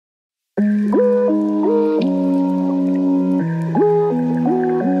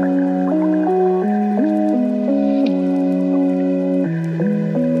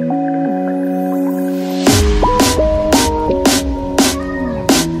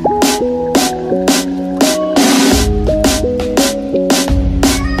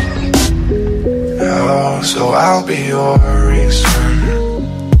reason.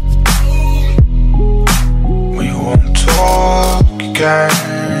 We won't talk again.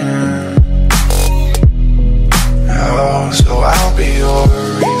 Oh, so I'll be your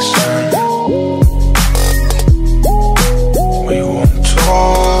reason. We won't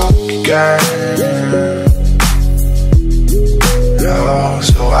talk again. Oh,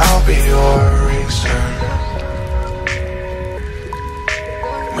 so I'll be your reason.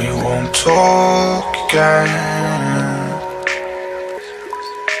 We won't talk again.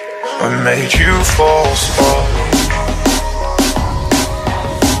 I made you fall slowly.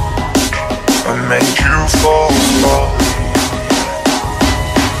 I made you fall slowly.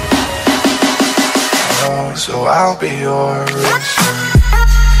 Oh, so I'll be your reason.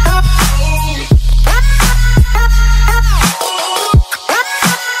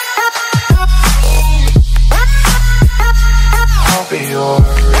 I'll be your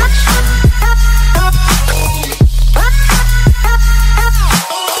reason.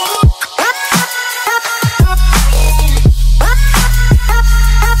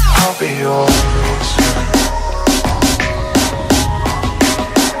 I'll be your reason.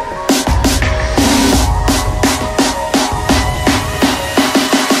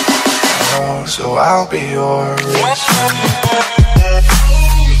 Oh, so I'll be your reason.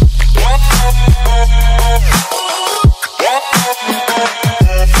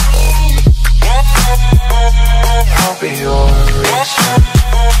 I'll be your reason.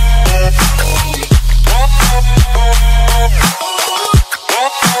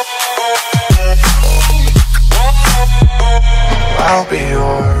 I'll be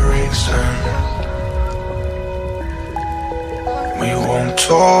your reason. We won't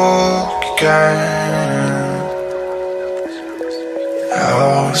talk again.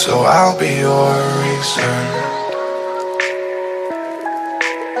 Oh, so I'll be your reason.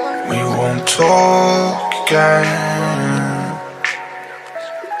 We won't talk again.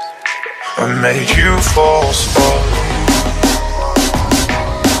 I made you fall slowly.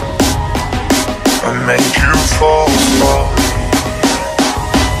 I made you fall slowly.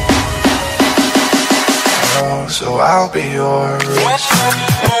 Oh, so I'll be your reason.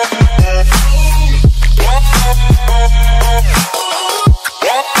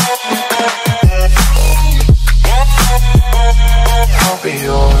 I'll be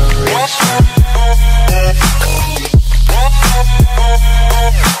your reason.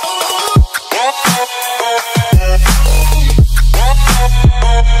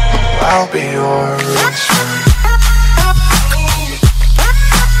 I'll be your reason.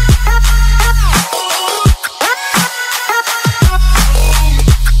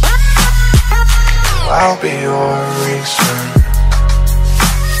 I'll be your reason.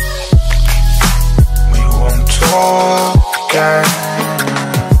 We won't talk again.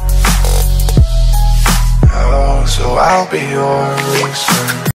 Oh, so I'll be your reason.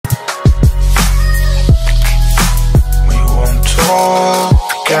 We won't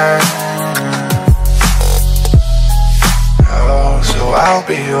talk again. Oh, so I'll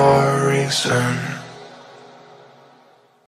be your reason.